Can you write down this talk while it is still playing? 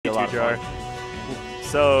you, Two-Jar.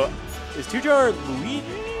 So, is Two-Jar Luigi?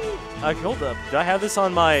 Hold up. Do I have this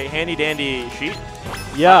on my handy-dandy sheet?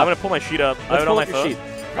 Yeah. I'm going to pull my sheet up. I have it on my phone.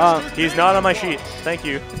 He's not on my sheet. Thank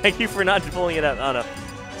you. Thank you for not pulling it up. Oh, no.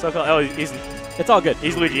 It's all good.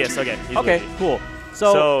 He's Luigi, yes. Okay. He's okay, Luigi. cool.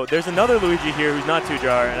 So there's another Luigi here who's not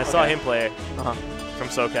Two-Jar, and I saw him play from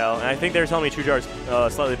SoCal. And I think they were telling me Two-Jar's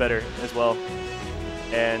slightly better as well.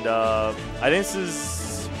 And I think this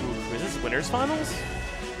is this winners finals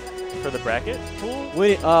for the bracket pool?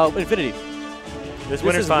 Infinity. This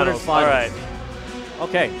winners finals. All right.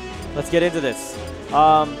 Okay, let's get into this.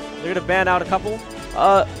 They're gonna ban out a couple.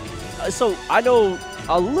 So I know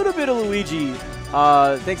a little bit of Luigi,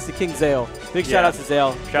 thanks to King Zale. Big shout out to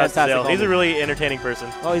Zale. Shout out to Zale. He's a really entertaining person.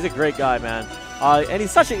 Oh, he's a great guy, man. And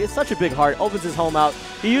he's such a big heart. Opens his home out.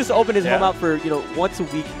 He used to open his home out for once a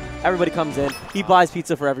week. Everybody comes in. He buys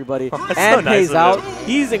pizza for everybody and pays out.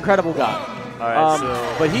 He's an incredible guy. All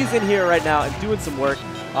right, but he's in here right now and doing some work.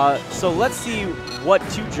 So let's see what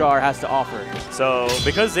Two-Jar has to offer. So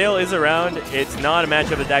because Zale is around, it's not a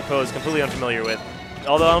matchup that Dakpo is completely unfamiliar with.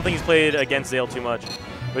 Although I don't think he's played against Zale too much.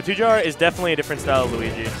 But Two-Jar is definitely a different style of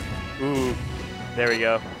Luigi. Ooh, there we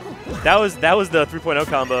go. That was the 3.0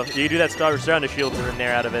 combo. You do that start around the shields and then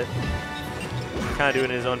nair out of it. Kind of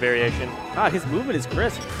doing his own variation. His movement is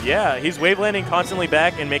crisp. Yeah, he's wave landing constantly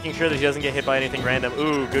back and making sure that he doesn't get hit by anything random.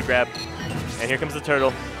 Ooh, good grab. And here comes the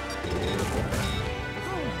turtle.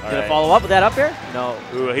 Gonna follow up with that up air? No.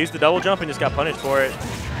 Ooh, he used the double jump and just got punished for it.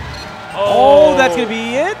 Oh, that's gonna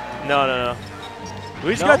be it? No.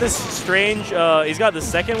 Luigi's got this strange, he's got the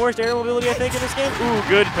second worst air mobility, I think, in this game. Ooh,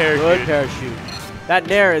 good parachute. Good parachute. That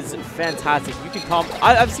nair is fantastic. You can combo.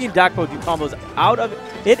 I've seen Dakpo do combos out of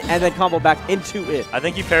it and then combo back into it. I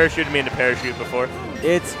think you parachuted me into parachute before.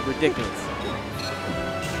 It's ridiculous.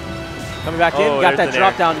 Coming back in, got that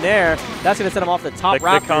drop down nair. That's going to set him off the top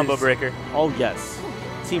rafters. The combo breaker. Oh, yes.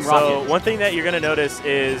 Team Rocket. So one thing that you're going to notice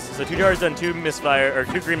is, Two-Jar's done two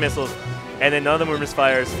green missiles, and then none of them were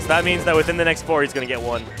misfires. So that means that within the next 4, he's going to get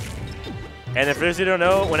 1. And if those who don't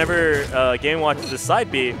know, whenever Game watches the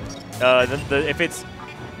side B, if it's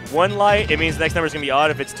 1 light, it means the next number is going to be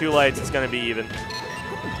odd. If it's 2 lights, it's going to be even.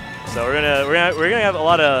 So we're gonna have a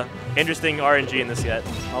lot of interesting RNG in this yet.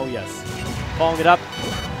 Oh yes. Following it up.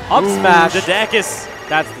 Up smash. The Dacus.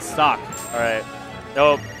 That's the stock. All right.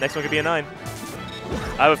 Oh, next one could be a 9.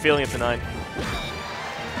 I have a feeling it's a 9.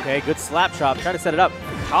 Okay, good slap chop. Trying to set it up.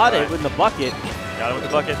 Caught it with the bucket. Got it with the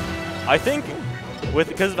bucket. I think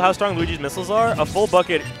because of how strong Luigi's missiles are, a full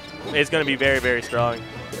bucket is going to be very, very strong.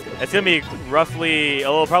 It's going to be roughly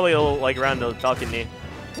probably a little like around the Falcon knee.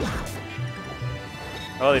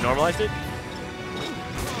 Oh, they normalized it?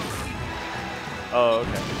 Oh,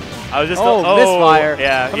 okay. I was just misfire.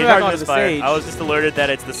 Yeah, Coming back onto misfire. the stage. I was just alerted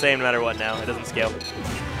that it's the same no matter what now. It doesn't scale.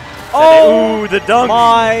 Oh, ooh, the dunk.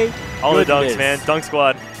 My All goodness. the dunks, man. Dunk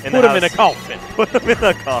squad. Put him in a coffin. Put him in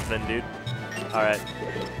a coffin, dude. All right.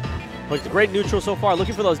 Look, the great neutral so far.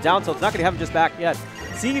 Looking for those down tilts. Not going to have him just back yet.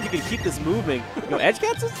 Seeing if you can keep this moving. Edge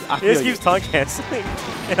cancels? He just keeps taunt canceling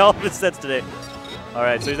in all of his sets today. All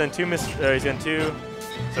right, so he's done 2 he's done 2.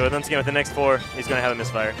 So once again, with the next 4, he's going to have a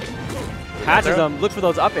misfire. Catches him. Look for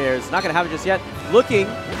those up airs. Not going to have it just yet. Looking.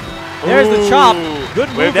 There's the chop. Good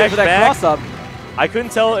movement for that cross up. I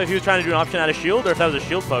couldn't tell if he was trying to do an option out of shield or if that was a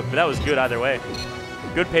shield poke, but that was good either way.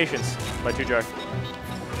 Good patience by Two-Jar.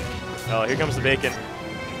 Oh, here comes the bacon.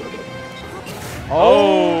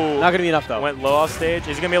 Oh, not going to be enough, though. Went low off stage.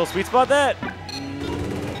 Is he going to be able to sweet spot that?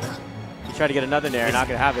 He tried to get another nair. Not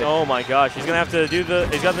going to have it. Oh, my gosh. He's going to have to do the...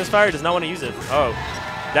 He's got the misfire. Does not want to use it. Oh.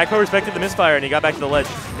 Dakpo respected the misfire, and he got back to the ledge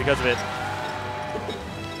because of it.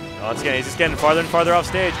 Oh, he's just getting farther and farther off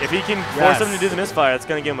stage. If he can force him to do the misfire, that's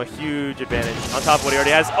going to give him a huge advantage on top of what he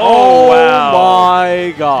already has. Oh, wow. Oh,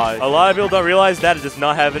 my God. A lot of people don't realize that it does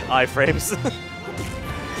not have iframes.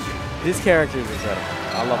 This character is incredible.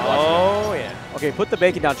 I love watching it. Oh, yeah. Okay, put the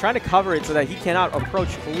bacon down. Trying to cover it so that he cannot approach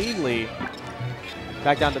cleanly.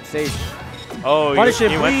 Back down to the stage. Oh, punish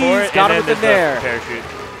him, he please. went for it. Got him with the nair. Parachute.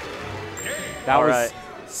 That was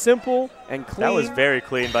simple and clean. That was very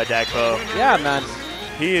clean by Dakpo. Yeah, man.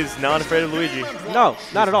 He is not afraid of Luigi. No,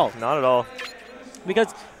 not at all. Not at all.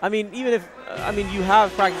 Because, I mean, even if, you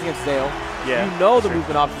have practice against Zale. Yeah. You know the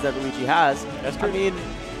movement options that Luigi has. That's true. I mean,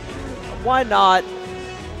 why not?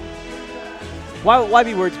 Why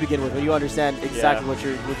be worried to begin with when you understand exactly what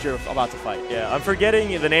you're about to fight? Yeah, I'm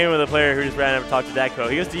forgetting the name of the player who just ran over to talk to Dakpo.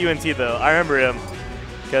 He goes to UNT though. I remember him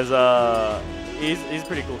because he's a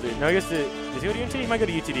pretty cool dude. No, he goes to. Does he go to UNT? He might go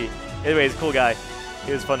to UTD. Anyway, he's a cool guy.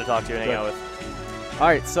 He was fun to talk to and hang out with. All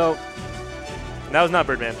right, so and that was not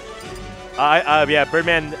Birdman. Yeah,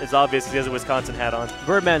 Birdman is obvious. He has a Wisconsin hat on.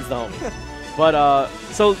 Birdman's the home. But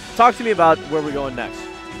so talk to me about where we're going next.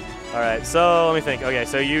 All right, so let me think. Okay,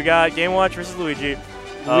 so you got Game Watch versus Luigi.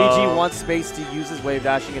 Luigi wants space to use his wave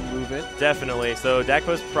dashing and movement. Definitely. So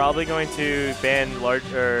Dakpo's probably going to ban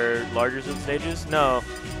larger stages. No,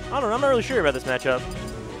 I don't know. I'm not really sure about this matchup.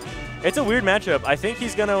 It's a weird matchup. I think he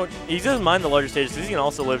doesn't mind the larger stages because he can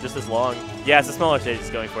also live just as long. Yeah, it's the smaller stage he's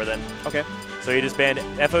going for then. Okay. So he just banned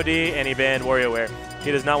FOD and he banned WarioWare.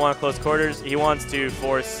 He does not want close quarters. He wants to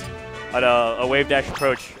force a wave dash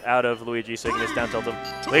approach out of Luigi so he can just down tilt him.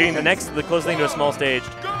 Leading the closest thing to a small stage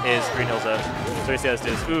is Green Hill Zone. So we see how this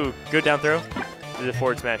is. Ooh, good down throw. This is a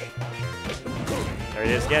forward smash. There it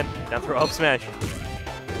is again. Down throw, up smash.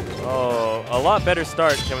 Oh, a lot better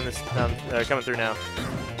start coming through now.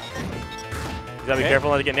 You gotta be careful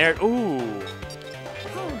not to get nared. Ooh.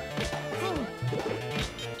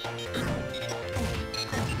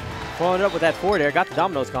 Following it up with that forward air, got the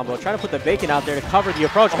dominoes combo. Trying to put the bacon out there to cover the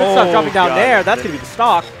approach. Good stuff dropping down there. That's going to be the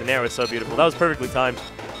stock. The nair was so beautiful. That was perfectly timed.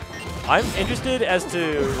 I'm interested as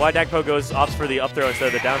to why Dakpo opts for the up throw instead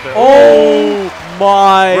of the down throw. Oh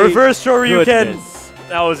my reverse Shoryuken. goodness.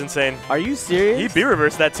 That was insane. Are you serious? He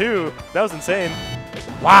B-reversed that too. That was insane.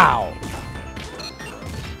 Wow.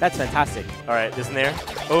 That's fantastic. All right, this in there.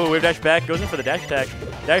 Oh, wave dash back. Goes in for the dash attack.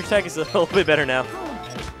 Dash attack is a little bit better now.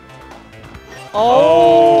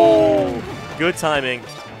 Oh. Good timing.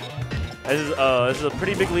 This is a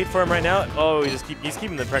pretty big lead for him right now. Oh, he's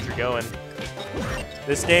keeping the pressure going.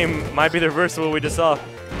 This game might be the reverse of what we just saw.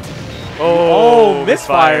 Oh,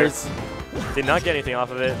 misfires. Did not get anything off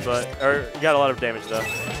of it, he got a lot of damage though.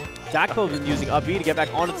 Dakpo's been using up B to get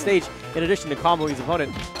back onto the stage in addition to comboing his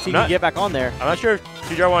opponent. So he can get back on there. I'm not sure if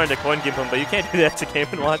Tujar wanted to coin gimp him, but you can't do that to Game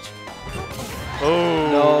 & Watch. Oh,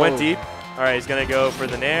 no. Went deep. All right, he's going to go for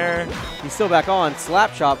the nair. He's still back on.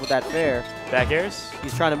 Slap chop with that fair. Back airs.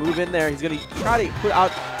 He's trying to move in there. He's going to try to put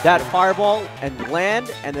out that fireball and land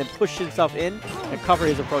and then push himself in and cover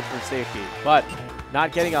his approach for safety. But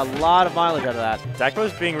not getting a lot of mileage out of that.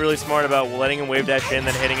 Dakpo's being really smart about letting him wave dash in,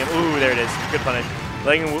 then hitting him. Ooh, there it is. Good punish.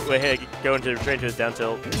 Letting him go straight into his down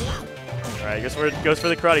tilt. All right, goes for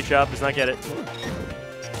the karate chop. Does not get it.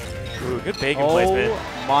 Ooh, good bacon placement.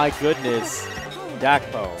 Oh my goodness.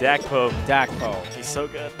 Dakpo. He's so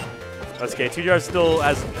good. That's okay. Tujar still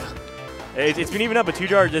has. It's been even up, but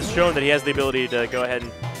Tujar just shown that he has the ability to go ahead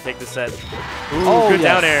and take the set. Ooh, good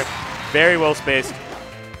down air. Very well spaced.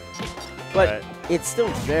 But it's still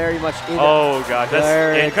very much in. Oh, God.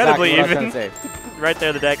 That's incredibly exactly even. Right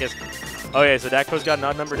there, the deck is. Okay, so Dakpo's got an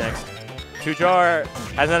odd number next. Tujar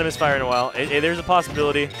hasn't had a misfire in a while. There's a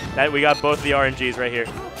possibility that we got both the RNGs right here.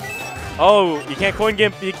 Oh, you can't coin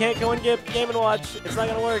gimp. You can't coin gimp Game & Watch. It's not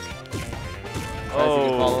going to work. Oh,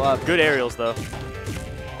 follow up. Good aerials, though.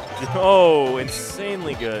 Oh,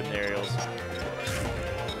 insanely good aerials.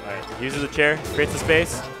 All right, uses the chair, creates the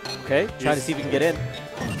space. Okay, trying to see if he can get in.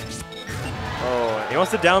 Oh, he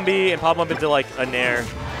wants to down B and pop up into like a nair.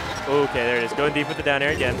 Okay, there it is. Going deep with the down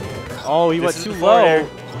air again. Oh, he went too low.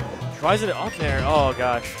 Tries it up there. Oh,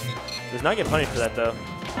 gosh. Does not get punished for that, though.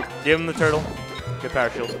 Give him the turtle. Good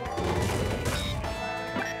power shield.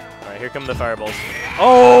 All right, here come the fireballs.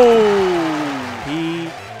 Oh! He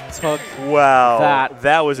took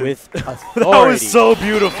that was with that was so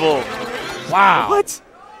beautiful. Wow. What?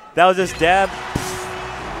 That was just dab.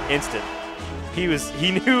 Instant.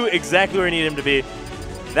 He knew exactly where he needed him to be.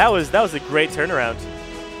 That was a great turnaround.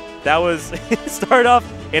 That was started off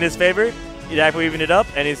in his favor. Dakpo evened it up,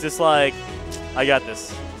 and he's just like, I got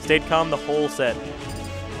this. Stayed calm the whole set.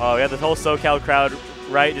 Oh, we had the whole SoCal crowd,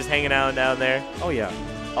 right, just hanging out down there. Oh, yeah.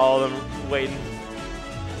 All of them waiting.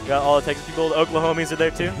 Got all the Texas people. The Oklahomies are there,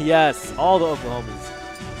 too. Yes, all the Oklahomies.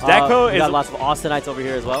 Dakpo we got lots of Austinites over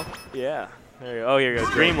here as well. Yeah. There you go. Oh, here we go.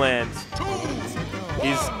 Dreamland.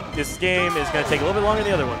 This game is going to take a little bit longer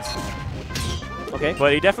than the other ones. Okay.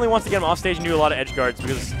 But he definitely wants to get him off stage and do a lot of edge guards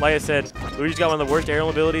because, like I said, Luigi's got one of the worst aerial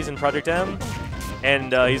abilities in Project M,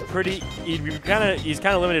 and he's kind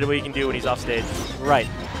of limited to what he can do when he's off stage. Right.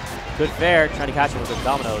 Good fair, trying to catch him with those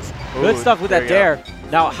dominoes. Good stuff with that dare.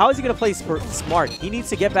 Now, how is he going to play smart? He needs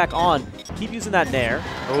to get back on. Keep using that nair.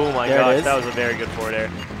 Oh my gosh, that was a very good forward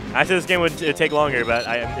air. I said this game would take longer, but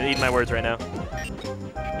I'm eating my words right now.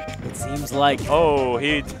 It seems like. Oh,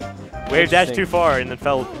 he wave dashed too far and then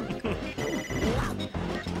fell.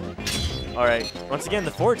 All right. Once again,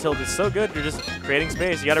 the forward tilt is so good. You're just creating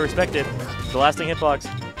space. You got to respect it. The lasting hitbox.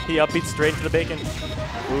 He upbeats straight to the bacon.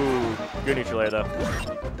 Ooh, good neutral air though.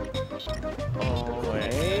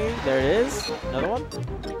 Okay, there it is. Another one.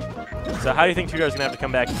 So how do you think 2Dr's gonna have to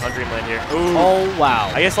come back on Dreamland here? Ooh. Oh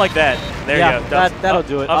wow. I guess like that. There yeah, you go. That'll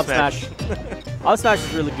do it. Up smash. Up smash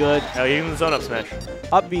is really good. Oh, even the zone up smash.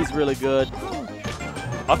 Up B is really good.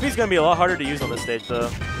 Up B is gonna be a lot harder to use on this stage though.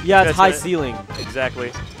 Yeah, it's high ceiling.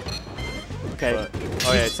 Exactly. Okay. But,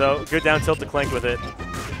 okay, so good down tilt to Clank with it.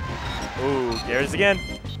 Ooh, there's again.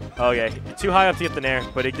 Okay, too high up to get the nair,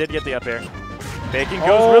 but he did get the up air. Bacon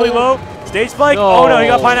goes really low. Stage spike. No. Oh no, he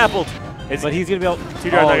got pineappled. But he's gonna be able.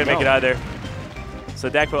 2Dr's not gonna make it either. So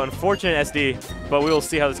Dakpo, unfortunate SD, but we will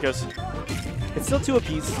see how this goes. It's still 2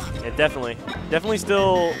 apiece. Yeah, definitely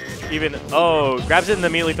still even. Oh, grabs it and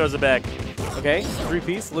immediately throws it back. Okay,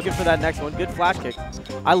 3-piece. Looking for that next one. Good flash kick.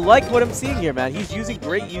 I like what I'm seeing here, man. He's using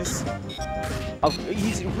great use.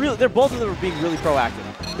 He's really. They're both of them are being really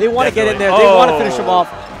proactive. They want to get in there. They want to finish him off.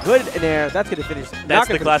 Good in air. That's gonna finish. That's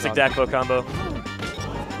the classic Dakpo combo.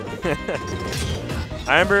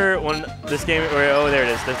 I remember when this game. Oh, there it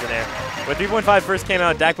is. There's an air. When 3.5 first came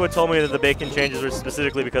out, Dakpo told me that the bacon changes were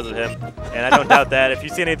specifically because of him, and I don't doubt that. If you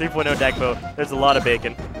see any 3.0 Dakpo, there's a lot of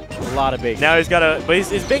bacon. A lot of bacon. Now he's got a, but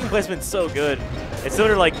his bacon placement's so good. It's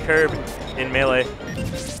sort of like Curb in Melee.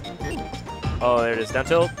 Oh, there it is. Down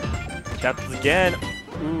tilt. Down tilt again.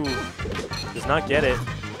 Ooh, does not get it.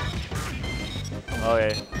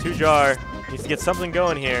 Okay, 2Jar needs to get something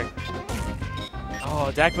going here.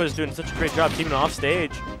 Oh, Dakpo is doing such a great job keeping him off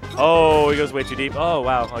stage. Oh, he goes way too deep. Oh,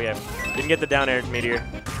 wow. Okay. Didn't get the down air meteor.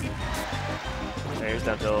 There's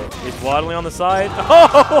down tilt. He's waddling on the side.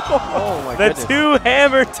 Oh, my goodness. The 2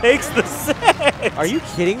 hammer takes the set. Are you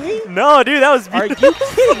kidding me? No, dude, that was beautiful. Are you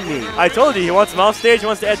kidding me? I told you, he wants him off stage. He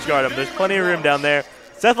wants to edge guard him. There's plenty of room down there.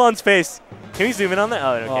 Sethlon's face. Can we zoom in on that?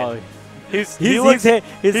 Oh, okay. His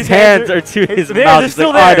hands are to his mouth. He's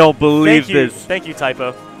like, I don't believe this. Thank you,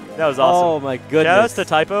 Typo. That was awesome. Oh, my goodness. Shoutouts to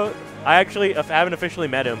Typo. I actually haven't officially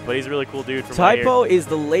met him, but he's a really cool dude from Typo is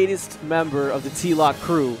the latest member of the T-Lock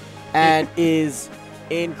crew and is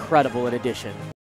incredible in addition.